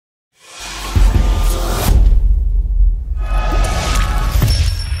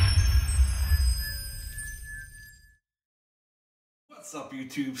What's up,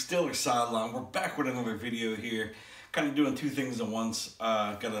 YouTube? Steeler Sideline. We're back with another video here. Kind of doing two things at once.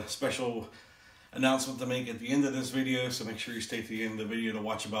 Got a special announcement to make at the end of this video, so make sure you stay to the end of the video to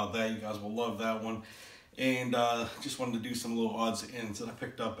watch about that. You guys will love that one. And just wanted to do some little odds and ends that I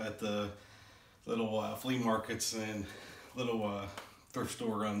picked up at the little flea markets and little thrift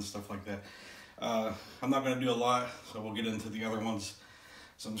store runs, stuff like that. I'm not going to do a lot, so we'll get into the other ones.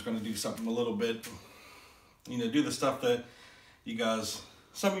 So I'm just going to do something a little bit, do the stuff that you guys,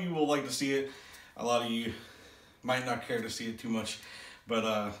 some of you will like to see it, a lot of you might not care to see it too much,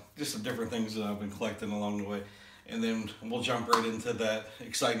 but just the different things that I've been collecting along the way. And then we'll jump right into that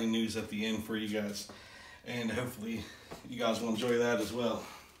exciting news at the end for you guys. And hopefully you guys will enjoy that as well.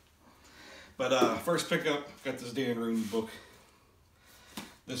 But first pickup, got this Dan Rooney book.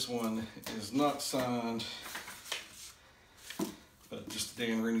 This one is not signed, but just a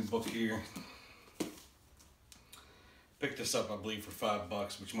Dan Rooney book here. Picked this up, I believe, for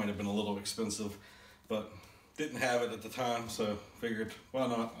 $5, which might have been a little expensive, but didn't have it at the time, so figured, why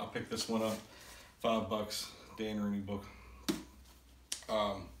not? I'll pick this one up. $5, Dan Rooney book.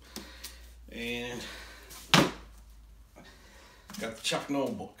 And got the Chuck Noll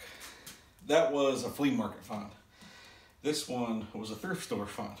book. That was a flea market find. This one was a thrift store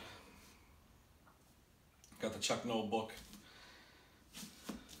find. Got the Chuck Noll book.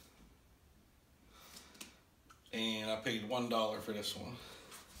 And I paid $1 for this one.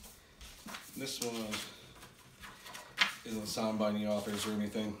 This one isn't signed by any authors or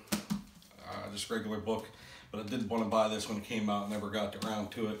anything. Just regular book. But I did want to buy this when it came out. Never got around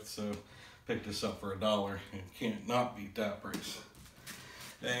to it. So picked this up for $1. And can't not beat that price.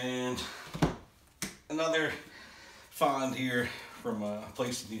 And another find here from a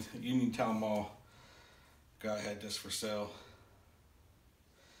place in the Uniontown Mall. Guy had this for sale.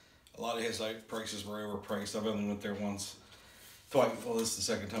 A lot of his prices were overpriced. I've only went there once, twice. Well, this is the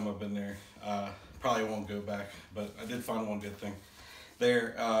second time I've been there. Probably won't go back, but I did find one good thing.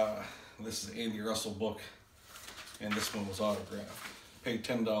 There, this is an Andy Russell book, and this one was autographed. Paid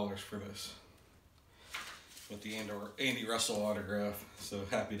 $10 for this with the Andy Russell autograph. So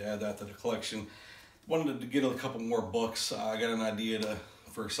happy to add that to the collection. Wanted to get a couple more books. I got an idea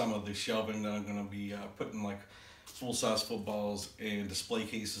for some of the shelving that I'm going to be putting like full-size footballs and display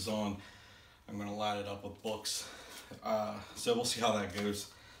cases on. I'm going to line it up with books. So we'll see how that goes.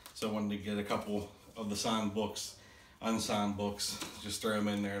 So I wanted to get a couple of the signed books, unsigned books, just throw them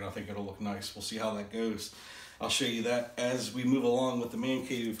in there, and I think it'll look nice. We'll see how that goes. I'll show you that as we move along with the man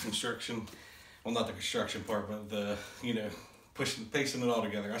cave construction. Well, not the construction part, but the, pasting it all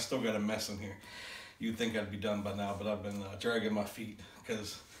together. I still got a mess in here. You'd think I'd be done by now, but I've been dragging my feet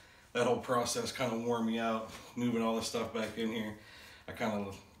because that whole process kind of wore me out, moving all this stuff back in here. I kind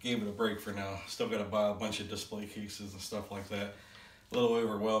of gave it a break for now. Still got to buy a bunch of display cases and stuff like that. A little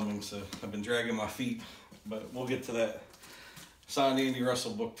overwhelming, so I've been dragging my feet, but we'll get to that. Signed Andy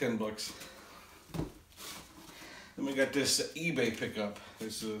Russell book, $10. Then we got this eBay pickup.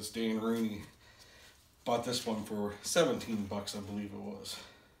 This is Dan Rooney. Bought this one for $17, I believe it was.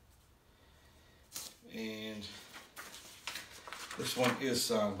 And this one is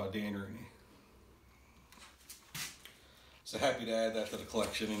signed by Dan Rooney. So happy to add that to the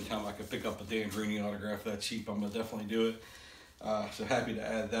collection. Anytime I can pick up a Dan Rooney autograph that cheap, I'm going to definitely do it. So happy to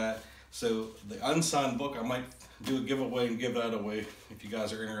add that. So the unsigned book, I might do a giveaway and give that away. If you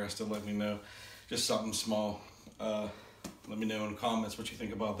guys are interested, let me know. Just something small. Let me know in the comments what you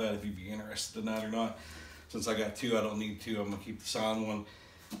think about that, if you'd be interested in that or not. Since I got two, I don't need two. I'm going to keep the signed one.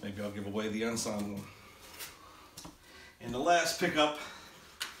 Maybe I'll give away the unsigned one. And the last pickup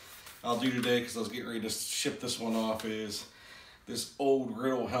I'll do today, because I was getting ready to ship this one off, is this old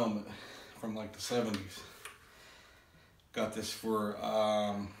Riddle helmet from like the 70s. Got this for,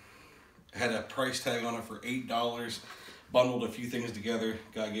 had a price tag on it for $8. Bundled a few things together.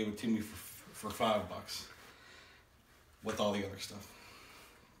 Guy gave it to me for $5 with all the other stuff.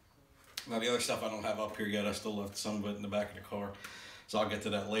 Now the other stuff I don't have up here yet. I still left some of it in the back of the car. So I'll get to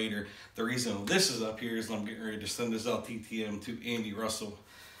that later. The reason this is up here is I'm getting ready to send this out TTM to Andy Russell.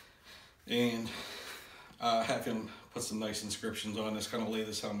 And have him put some nice inscriptions on this, kind of lay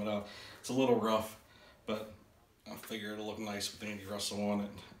this helmet out. It's a little rough, but I figure it'll look nice with Andy Russell on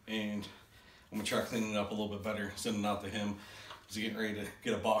it. And I'm going to try cleaning it up a little bit better, send it out to him. He's getting ready to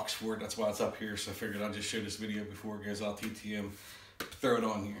get a box for it. That's why it's up here. So I figured I'd just show this video before it goes out TTM. Throw it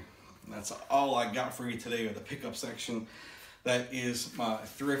on here. And that's all I got for you today with the pickup section. That is my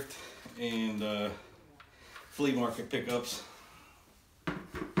thrift and flea market pickups.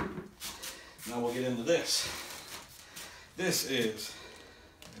 Now we'll get into this. This is,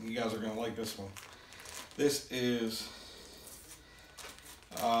 and you guys are going to like this one. This is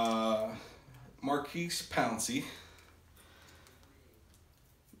Marquise Pouncey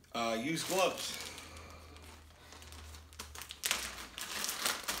used gloves.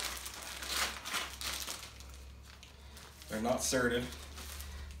 They're not serted.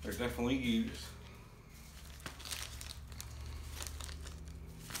 They're definitely used.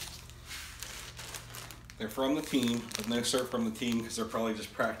 They're from the team, but no cert from the team because they're probably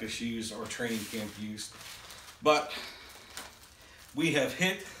just practice shoes or training camp used. But we have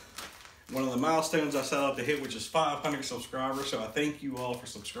hit one of the milestones I set out to hit, which is 500 subscribers. So I thank you all for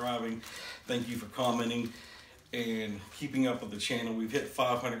subscribing. Thank you for commenting and keeping up with the channel. We've hit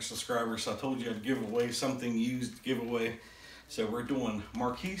 500 subscribers. So I told you I'd give away something used giveaway. So we're doing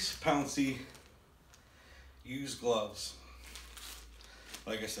Marquise Pouncey used gloves.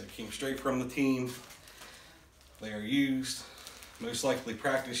 Like I said, came straight from the team. They are used, most likely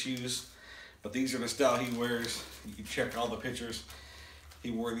practice shoes, but these are the style he wears. You can check all the pictures.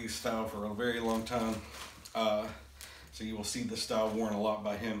 He wore these style for a very long time. So you will see this style worn a lot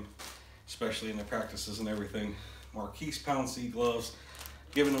by him, especially in the practices and everything. Marquise Pouncey gloves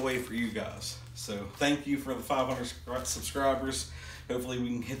given away for you guys. So thank you for the 500 subscribers. Hopefully we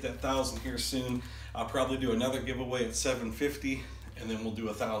can hit that 1,000 here soon. I'll probably do another giveaway at 750 and then we'll do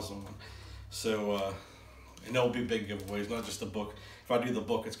 1,000 one. So, and there'll be big giveaways, not just the book. If I do the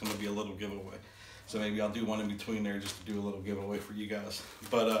book, it's gonna be a little giveaway. So maybe I'll do one in between there just to do a little giveaway for you guys.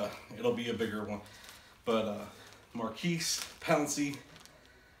 But it'll be a bigger one. But Marquise Pouncey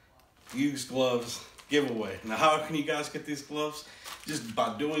used gloves giveaway. Now how can you guys get these gloves? Just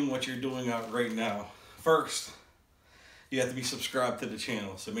by doing what you're doing out right now. First, you have to be subscribed to the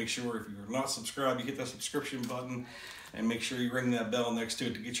channel. So make sure if you're not subscribed, you hit that subscription button and make sure you ring that bell next to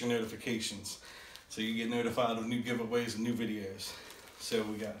it to get your notifications. So you get notified of new giveaways and new videos. So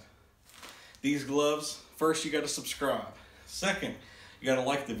we got these gloves. First, you got to subscribe. Second, you got to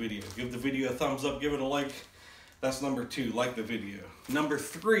like the video. Give the video a thumbs up, give it a like. That's number 2, like the video. Number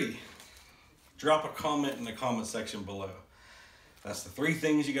 3, drop a comment in the comment section below. That's the 3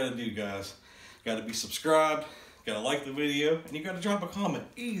 things you got to do, guys. Got to be subscribed, got to like the video, and you got to drop a comment.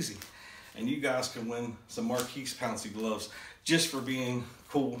 Easy. And you guys can win some Marquise Pouncey gloves just for being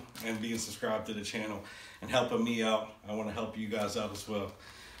cool and being subscribed to the channel and helping me out. I want to help you guys out as well.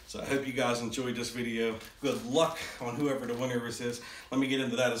 So I hope you guys enjoyed this video. Good luck on whoever the winner is. Let me get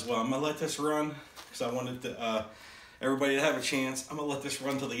into that as well. I'm gonna let this run because I wanted to, everybody to have a chance. I'm gonna let this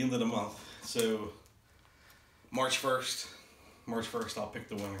run till the end of the month. So March 1st, I'll pick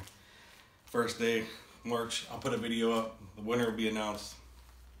the winner. First day, March, I'll put a video up. The winner will be announced.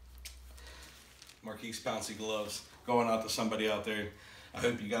 Marquise Pouncey gloves going out to somebody out there. I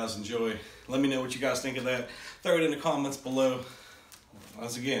hope you guys enjoy. Let me know what you guys think of that. Throw it in the comments below.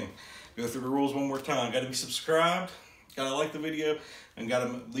 Once again, go through the rules one more time. Got to be subscribed, got to like the video, and got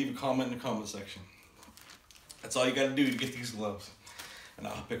to leave a comment in the comment section. That's all you got to do to get these gloves. And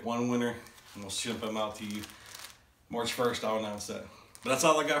I'll pick one winner, and we'll ship them out to you. March 1st, I'll announce that. But that's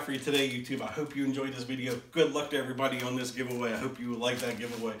all I got for you today, YouTube. I hope you enjoyed this video. Good luck to everybody on this giveaway. I hope you like that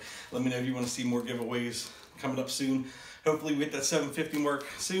giveaway. Let me know if you want to see more giveaways coming up soon. Hopefully we hit that 750 mark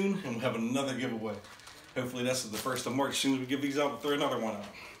soon, and we'll have another giveaway. Hopefully that's the 1st of March. As soon as we give these out, we'll throw another one out.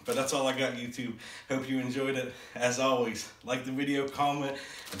 But that's all I got, YouTube. Hope you enjoyed it. As always, like the video, comment,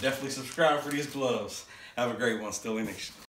 and definitely subscribe for these gloves. Have a great one, Stilly Nation.